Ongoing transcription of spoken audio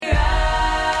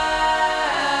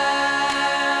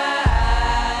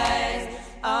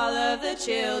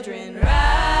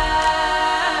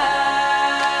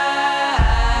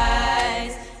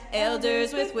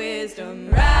wisdom.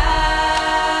 Rise,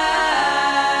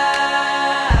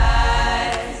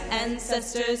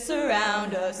 ancestors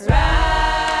surround us. Rise.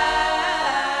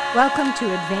 Welcome to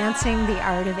Advancing the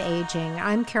Art of Aging.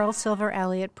 I'm Carol Silver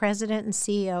Elliott, President and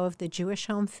CEO of the Jewish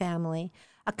Home Family,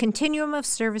 a continuum of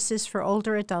services for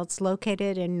older adults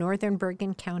located in northern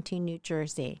Bergen County, New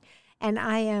Jersey. And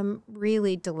I am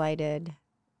really delighted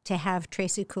to have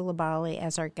Tracy Coulibaly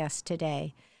as our guest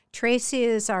today. Tracy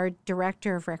is our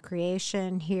Director of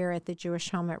Recreation here at the Jewish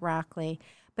Home at Rockley,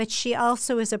 but she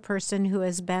also is a person who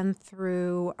has been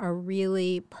through a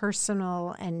really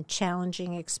personal and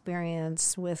challenging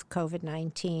experience with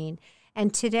COVID-19.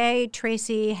 And today,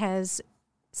 Tracy has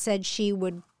said she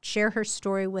would share her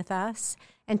story with us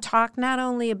and talk not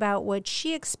only about what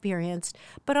she experienced,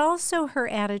 but also her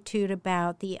attitude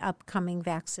about the upcoming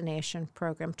vaccination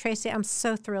program. Tracy, I'm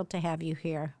so thrilled to have you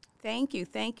here. Thank you.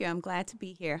 I'm glad to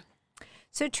be here.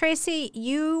 So, Tracy,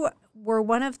 you were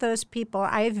one of those people,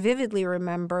 I vividly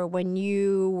remember when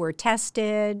you were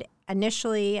tested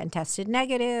initially and tested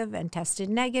negative and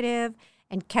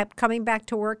kept coming back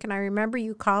to work. And I remember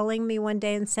you calling me one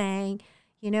day and saying,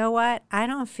 you know what, I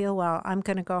don't feel well, I'm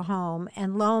going to go home.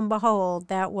 And lo and behold,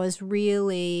 that was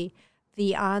really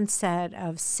the onset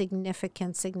of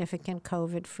significant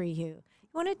COVID for you. You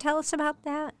want to tell us about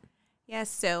that? Yes,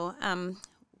 so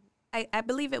I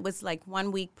believe it was like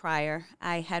 1 week prior,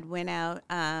 I had went out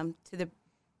to the,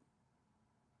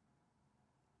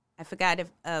 I forgot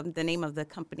the name of the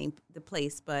company, the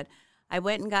place, but I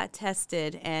went and got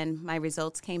tested and my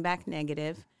results came back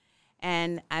negative.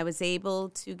 And I was able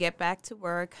to get back to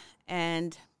work,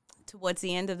 and towards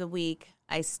the end of the week,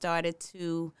 I started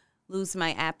to lose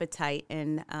my appetite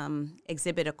and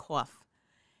exhibit a cough.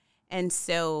 And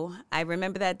so I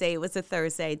remember that day, it was a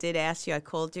Thursday, I did ask you, I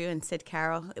called you and said,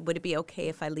 Carol, would it be okay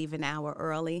if I leave an hour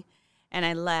early? And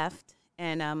I left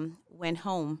and went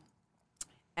home.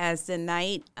 As the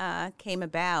night came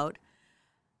about,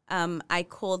 I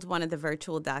called one of the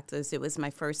virtual doctors. It was my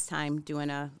first time doing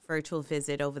a virtual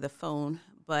visit over the phone,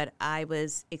 but I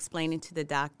was explaining to the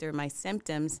doctor my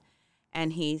symptoms,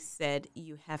 and he said,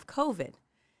 you have COVID.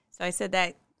 So I said,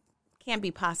 that can't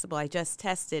be possible. I just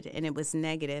tested, and it was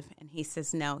negative. And he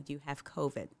says, no, you have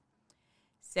COVID.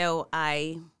 So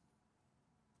I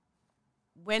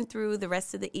went through the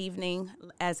rest of the evening,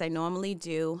 as I normally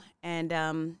do, and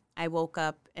I woke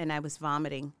up, and I was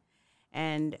vomiting.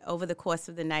 And over the course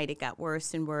of the night, it got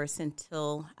worse and worse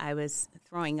until I was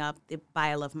throwing up the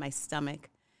bile of my stomach.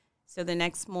 So the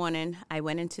next morning, I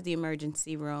went into the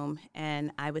emergency room,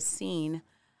 and I was seen.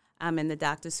 And the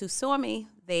doctors who saw me,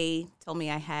 they told me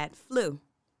I had flu,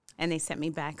 and they sent me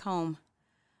back home.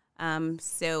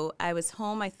 So I was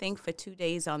home, I think, for 2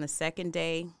 days. On the second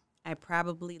day, I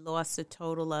probably lost a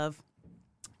total of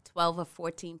 12 or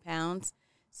 14 pounds.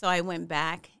 So I went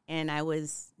back, and I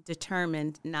was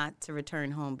determined not to return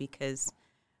home because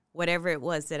whatever it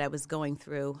was that I was going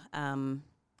through,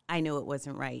 I knew it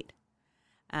wasn't right.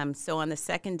 So on the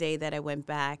second day that I went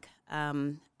back,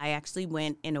 I actually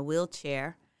went in a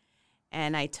wheelchair,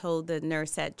 and I told the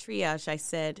nurse at triage, I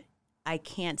said, I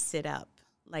can't sit up.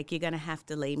 Like, you're going to have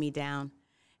to lay me down.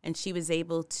 And she was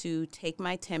able to take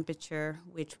my temperature,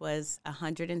 which was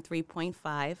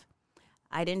 103.5.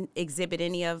 I didn't exhibit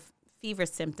any of fever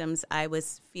symptoms. I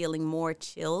was feeling more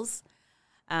chills.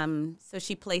 So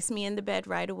she placed me in the bed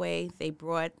right away. They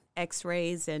brought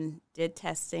x-rays and did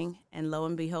testing. And lo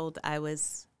and behold, I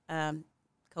was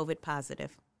COVID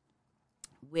positive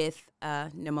with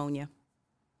pneumonia.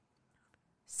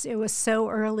 So it was so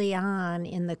early on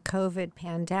in the COVID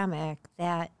pandemic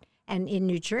that, and in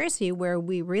New Jersey, where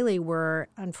we really were,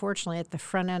 unfortunately, at the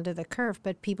front end of the curve,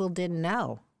 but people didn't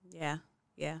know. Yeah.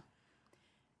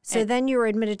 So then you were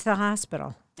admitted to the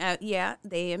hospital. Yeah,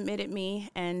 they admitted me,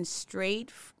 and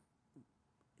straight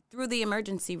through the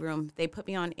emergency room, they put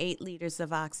me on 8 liters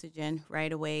of oxygen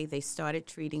right away. They started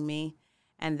treating me,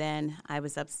 and then I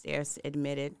was upstairs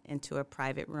admitted into a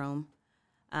private room.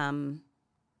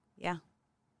 Yeah.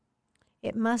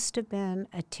 It must have been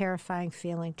a terrifying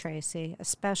feeling, Tracy,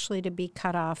 especially to be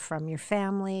cut off from your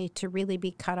family, to really be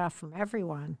cut off from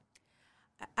everyone.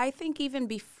 I think even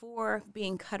before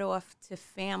being cut off to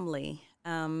family,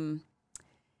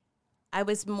 I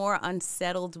was more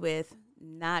unsettled with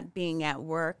not being at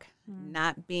work,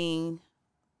 not being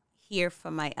here for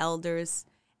my elders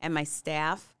and my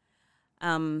staff.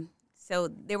 So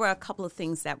there were a couple of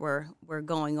things that were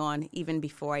going on even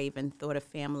before I even thought of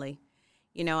family.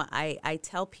 You know, I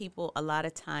tell people a lot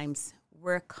of times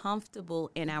we're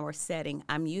comfortable in our setting.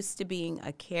 I'm used to being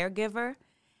a caregiver,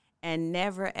 and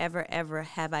never, ever, ever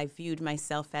have I viewed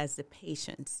myself as the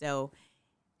patient. So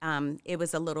it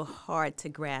was a little hard to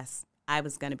grasp. I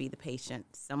was going to be the patient,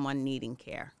 someone needing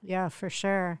care. Yeah, for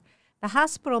sure. The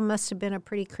hospital must have been a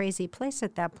pretty crazy place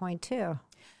at that point, too.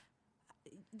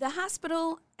 The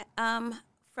hospital,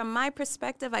 from my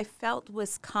perspective, I felt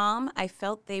was calm. I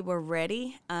felt they were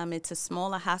ready. It's a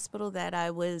smaller hospital that I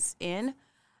was in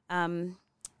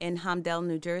Holmdel,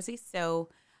 New Jersey. So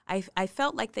I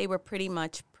felt like they were pretty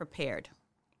much prepared.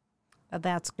 Oh,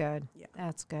 that's good. Yeah.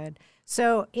 That's good.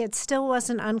 So it still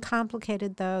wasn't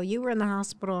uncomplicated, though. You were in the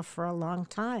hospital for a long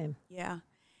time. Yeah.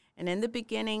 And in the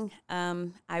beginning,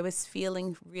 I was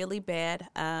feeling really bad.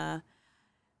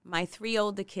 My 3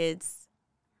 older kids,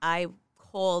 I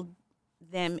called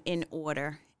them in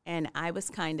order, and I was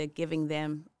kind of giving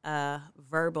them a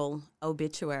verbal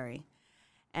obituary.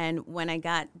 And when I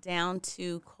got down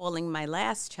to calling my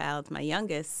last child, my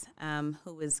youngest,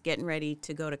 who was getting ready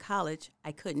to go to college,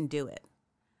 I couldn't do it.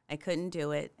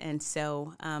 And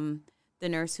so the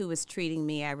nurse who was treating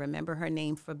me, I remember her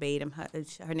name verbatim.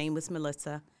 Her name was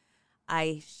Melissa.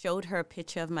 I showed her a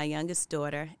picture of my youngest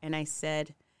daughter, and I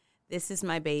said, "This is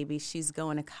my baby. She's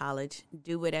going to college.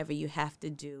 Do whatever you have to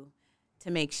do to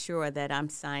make sure that I'm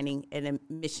signing an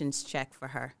admissions check for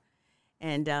her."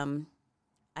 And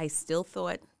I still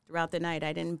thought throughout the night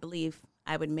I didn't believe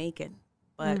I would make it.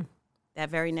 But that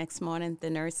very next morning, the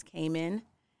nurse came in,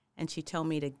 and she told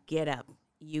me to get up.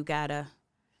 You got a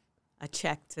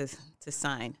check to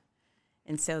sign.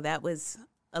 And so that was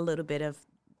a little bit of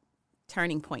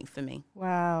turning point for me.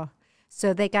 Wow.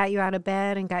 So they got you out of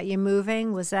bed and got you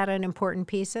moving. Was that an important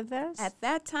piece of this? At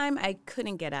that time, I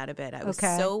couldn't get out of bed. I was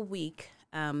so weak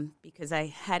because I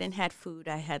hadn't had food.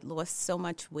 I had lost so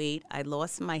much weight. I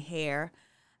lost my hair.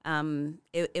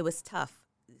 It was tough.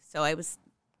 So I was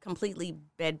completely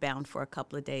bedbound for a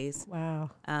couple of days.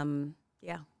 Wow.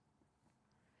 Yeah.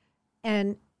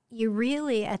 And you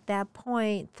really, at that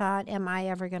point, thought, am I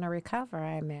ever going to recover,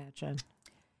 I imagine?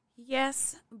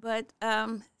 Yes, but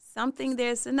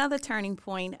there's another turning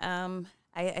point.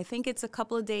 I think it's a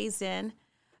couple of days in.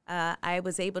 I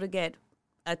was able to get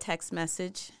a text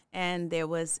message, and there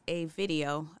was a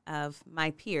video of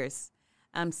my peers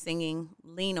singing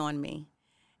 "Lean on Me,"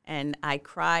 and I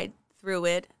cried through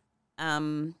it.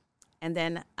 And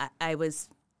then I was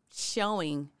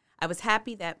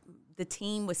happy that the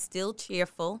team was still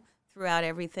cheerful throughout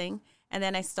everything. And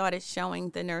then I started showing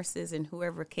the nurses and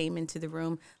whoever came into the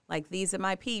room, like, these are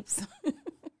my peeps.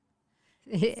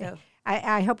 So.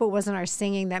 I hope it wasn't our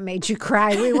singing that made you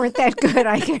cry. We weren't that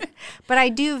good. But I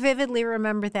do vividly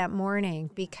remember that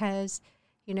morning because,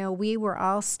 we were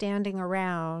all standing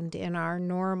around in our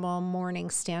normal morning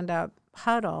stand-up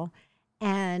huddle,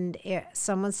 and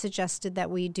someone suggested that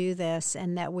we do this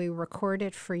and that we record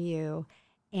it for you.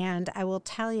 And I will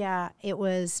tell you,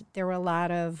 there were a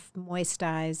lot of moist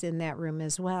eyes in that room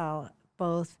as well,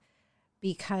 both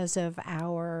because of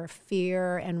our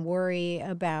fear and worry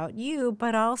about you,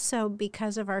 but also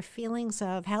because of our feelings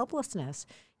of helplessness.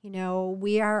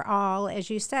 We are all, as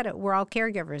you said, we're all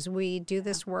caregivers. We do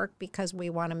this work because we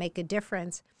want to make a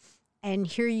difference. And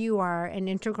here you are, an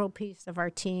integral piece of our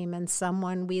team and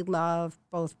someone we love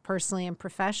both personally and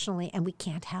professionally, and we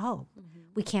can't help. Mm-hmm.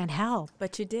 We can't help.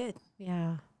 But you did.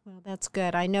 Yeah. Well, that's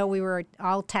good. I know we were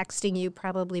all texting you,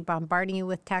 probably bombarding you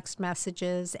with text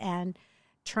messages and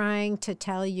trying to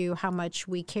tell you how much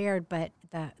we cared, but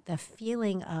the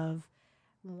feeling of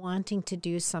wanting to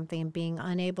do something and being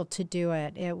unable to do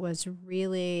it, it was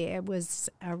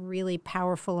a really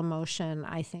powerful emotion,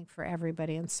 I think, for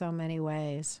everybody in so many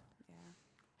ways. Yeah.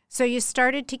 So you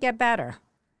started to get better.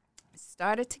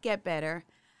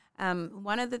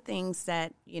 One of the things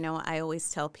that, I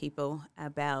always tell people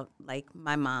about, like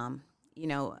my mom,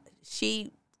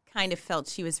 she kind of felt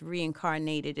she was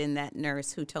reincarnated in that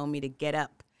nurse who told me to get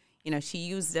up. She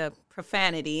used a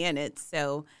profanity in it.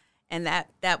 So, and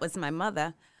that was my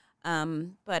mother.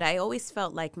 But I always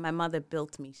felt like my mother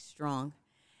built me strong.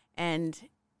 And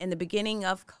in the beginning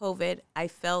of COVID, I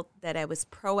felt that I was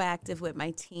proactive with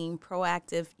my team,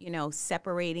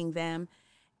 separating them.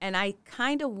 And I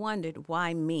kind of wondered,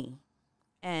 why me?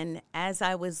 And as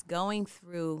I was going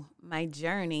through my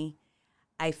journey,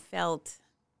 I felt,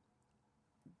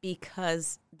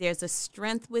 because there's a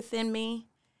strength within me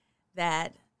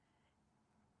that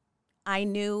I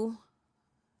knew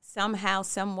somehow,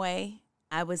 some way,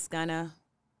 I was going to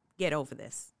get over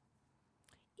this.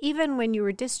 Even when you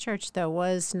were discharged, though,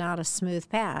 was not a smooth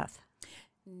path.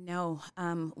 No.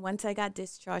 Once I got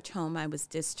discharged home, I was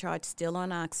discharged still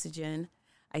on oxygen.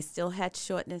 I still had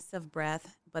shortness of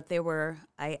breath, but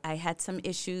I had some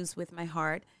issues with my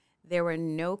heart. There were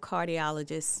no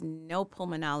cardiologists, no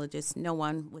pulmonologists. No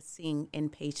one was seeing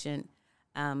inpatient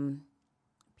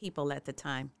people at the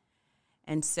time.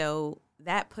 And so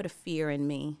that put a fear in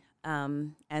me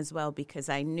as well, because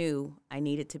I knew I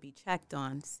needed to be checked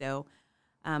on. So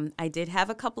I did have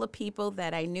a couple of people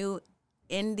that I knew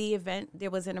in the event there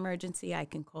was an emergency I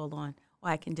can call on, or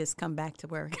I can just come back to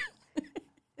work.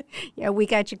 Yeah, we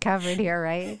got you covered here,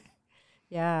 right?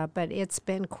 Yeah, but it's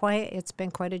been quite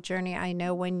a journey. I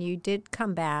know when you did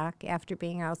come back after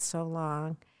being out so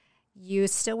long, you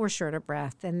still were short of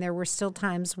breath, and there were still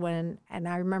times when, and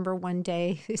I remember one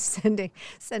day sending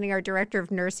our director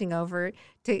of nursing over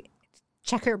to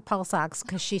check her pulse ox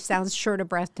because she sounds short of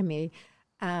breath to me,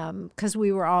 because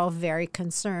we were all very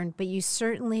concerned. But you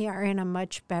certainly are in a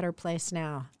much better place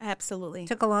now. Absolutely. It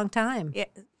took a long time. Yeah,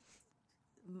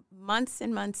 months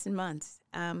and months and months.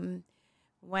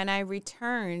 When I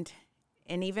returned,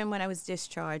 and even when I was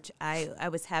discharged, I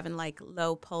was having like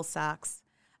low pulse ox,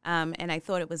 and I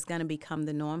thought it was going to become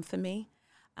the norm for me.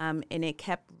 And it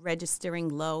kept registering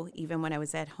low. Even when I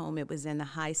was at home, it was in the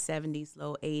high 70s,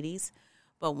 low 80s.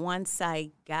 But once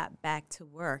I got back to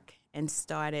work and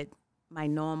started my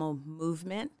normal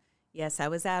movement, yes, I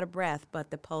was out of breath,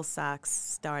 but the pulse ox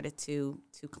started to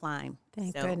climb.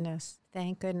 Thank goodness.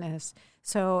 Thank goodness.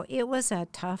 So it was a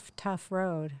tough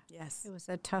road. Yes. It was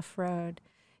a tough road.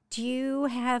 Do you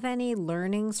have any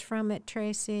learnings from it,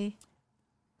 Tracy?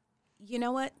 You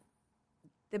know what?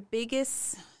 The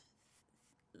biggest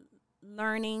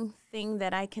learning thing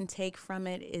that I can take from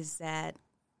it is that,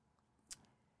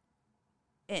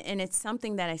 and it's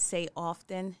something that I say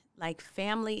often, like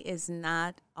family is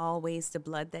not always the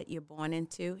blood that you're born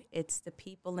into. It's the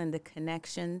people and the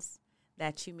connections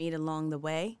that you meet along the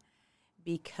way,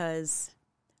 because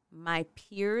my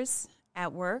peers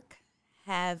at work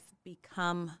have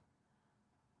become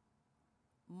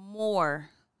more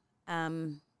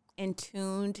in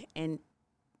tuned and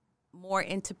more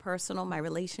interpersonal, my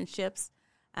relationships,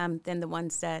 than the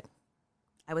ones that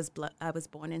I was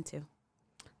born into.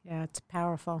 Yeah, it's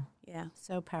powerful. Yeah.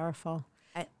 So powerful.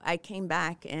 I came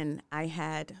back and I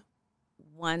had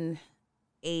one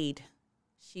aide.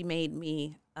 She made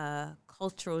me a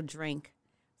cultural drink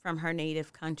from her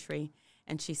native country.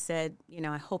 And she said,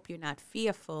 I hope you're not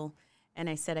fearful. And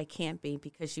I said, I can't be,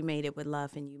 because you made it with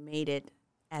love and you made it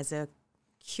as a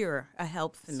cure, a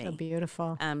help for me. So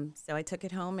beautiful. So I took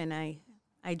it home and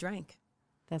I drank.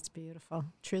 That's beautiful.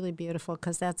 Truly beautiful,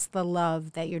 because that's the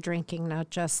love that you're drinking, not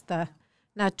just the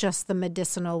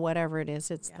medicinal whatever it is.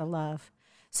 It's the love.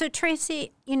 So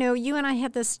Tracy, you and I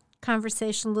had this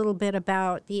conversation a little bit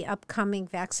about the upcoming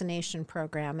vaccination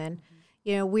program, and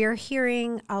we're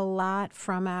hearing a lot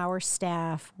from our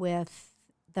staff with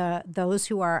those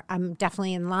who are, I'm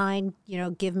definitely in line,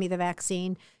 give me the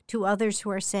vaccine, to others who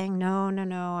are saying, no,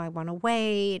 I want to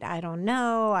wait. I don't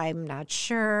know. I'm not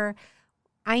sure.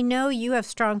 I know you have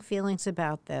strong feelings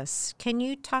about this. Can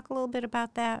you talk a little bit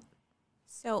about that?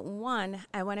 So one,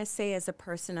 I want to say, as a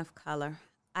person of color,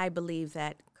 I believe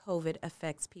that COVID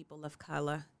affects people of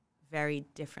color very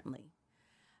differently.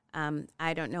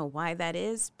 I don't know why that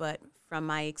is, but from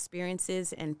my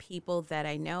experiences and people that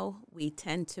I know, we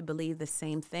tend to believe the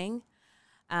same thing.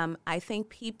 I think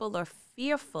people are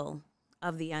fearful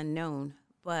of the unknown,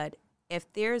 but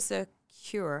if there's a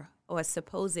cure or a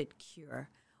supposed cure,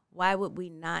 why would we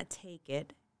not take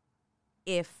it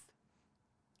if,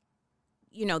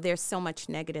 there's so much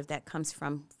negative that comes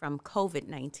from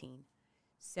COVID-19?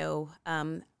 So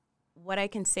what I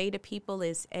can say to people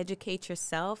is educate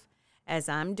yourself, as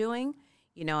I'm doing.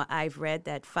 I've read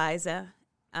that Pfizer,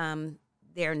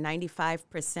 they're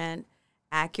 95%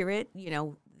 accurate,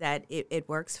 that it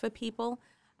works for people.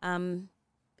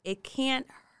 It can't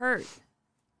hurt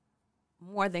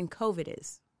more than COVID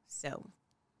is. So,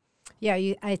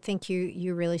 yeah, I think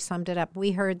you really summed it up.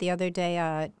 We heard the other day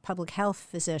a public health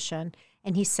physician,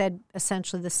 and he said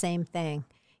essentially the same thing.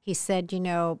 He said,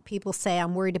 people say,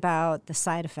 I'm worried about the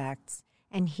side effects.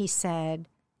 And he said,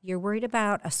 you're worried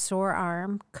about a sore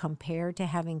arm compared to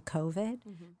having COVID,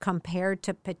 compared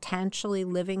to potentially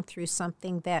living through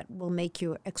something that will make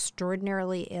you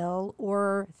extraordinarily ill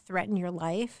or threaten your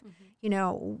life.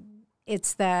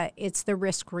 It's the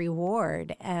risk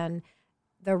reward, and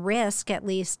the risk, at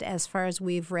least as far as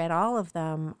we've read all of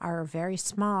them, are very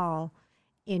small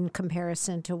in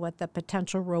comparison to what the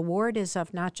potential reward is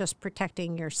of not just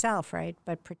protecting yourself, right,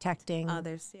 but protecting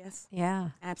others. Yes. Yeah.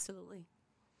 Absolutely.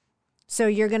 So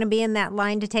you're going to be in that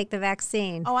line to take the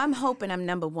vaccine. Oh, I'm hoping I'm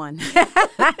number one.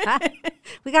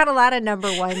 We got a lot of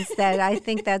number ones that I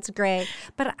think that's great.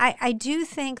 But I do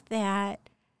think that,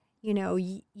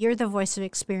 you're the voice of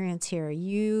experience here.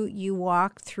 You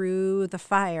walked through the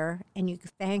fire and you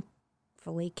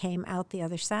thankfully came out the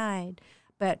other side.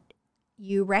 But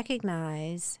you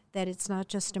recognize that it's not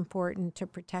just important to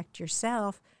protect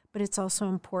yourself, but it's also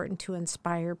important to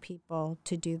inspire people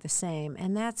to do the same,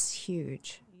 and that's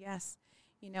huge. Yes.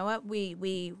 You know what?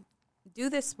 We do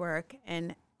this work,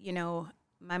 and, you know,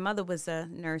 my mother was a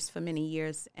nurse for many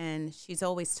years, and she's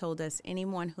always told us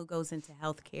anyone who goes into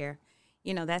healthcare,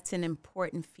 you know, that's an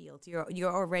important field.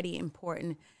 You're already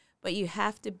important, but you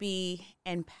have to be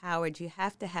empowered. You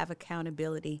have to have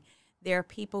accountability. There are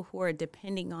people who are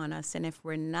depending on us, and if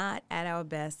we're not at our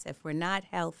best, if we're not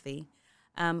healthy,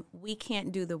 we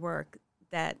can't do the work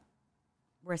that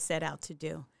we're set out to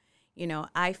do. You know,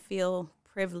 I feel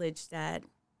privileged that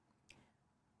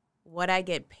what I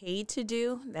get paid to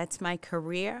do, that's my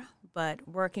career, but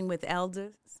working with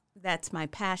elders, that's my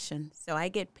passion. So I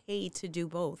get paid to do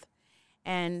both.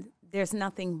 And there's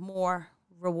nothing more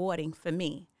rewarding for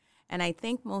me. And I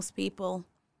think most people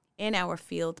in our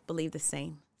field believe the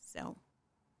same. So,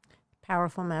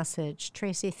 powerful message.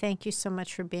 Tracy, thank you so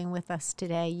much for being with us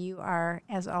today. You are,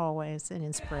 as always, an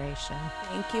inspiration.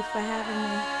 Thank you for having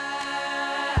me.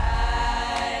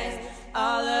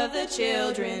 All of the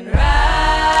children rise,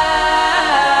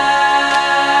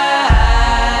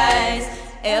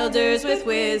 elders with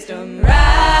wisdom rise,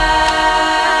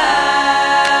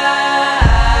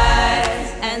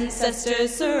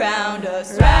 ancestors surround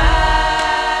us rise.